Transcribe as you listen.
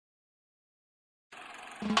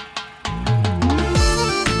Hi,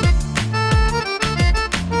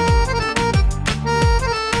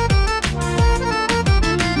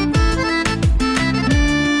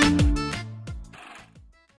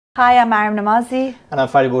 I'm Mariam Namazi. And I'm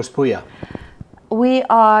Fariborz Puya. We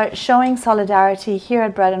are showing solidarity here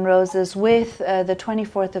at Bread and Roses with the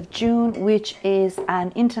 24th of June, which is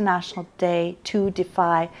an international day to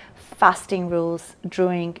defy fasting rules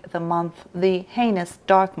during the month, the heinous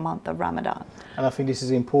dark month of Ramadan. And I think this is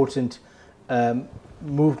an important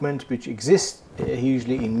movement which exists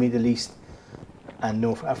hugely in Middle East and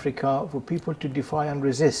North Africa for people to defy and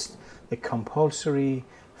resist the compulsory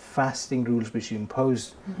fasting rules which are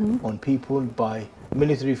imposed on people by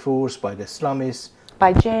military force, by the Islamists,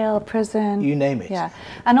 by jail, prison, you name it. Yeah,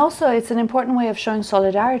 and also it's an important way of showing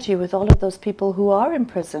solidarity with all of those people who are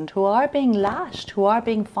imprisoned, who are being lashed, who are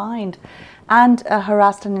being fined and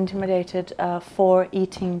harassed and intimidated for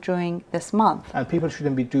eating during this month. And people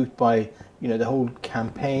shouldn't be duped by, you know, the whole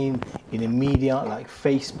campaign in the media like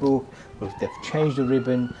Facebook, where they've changed the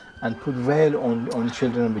ribbon and put veil on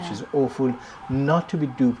children, which is awful. Not to be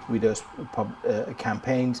duped with those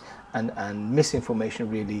campaigns and misinformation,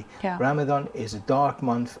 really. Yeah. Ramadan is a dark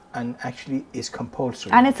month and actually is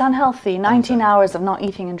compulsory. And it's unhealthy. 19 hours of not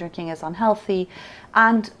eating and drinking is unhealthy.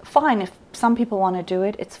 And fine, if some people want to do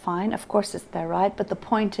it, it's fine. Of course, it's their right. But the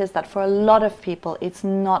point is that for a lot of people, it's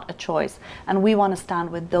not a choice. And we want to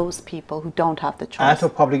stand with those people who don't have the choice. Out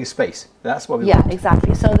of public space. That's what we want. Yeah,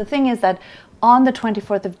 exactly. So the thing is that on the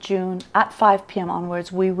 24th of June at 5 p.m.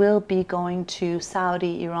 onwards, we will be going to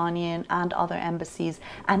Saudi, Iranian and other embassies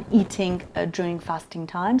and eating during fasting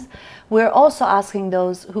times. We're also asking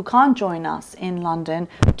those who can't join us in London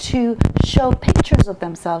to show pictures of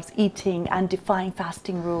themselves eating and defying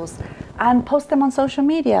fasting rules and post them on social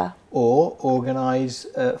media. Or organise,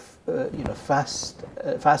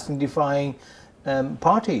 fasting defying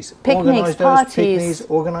parties. Picnics, parties.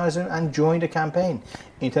 Organise them and join the campaign.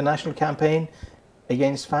 International campaign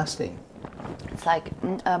against fasting. It's like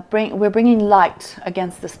we're bringing light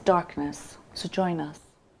against this darkness, so join us.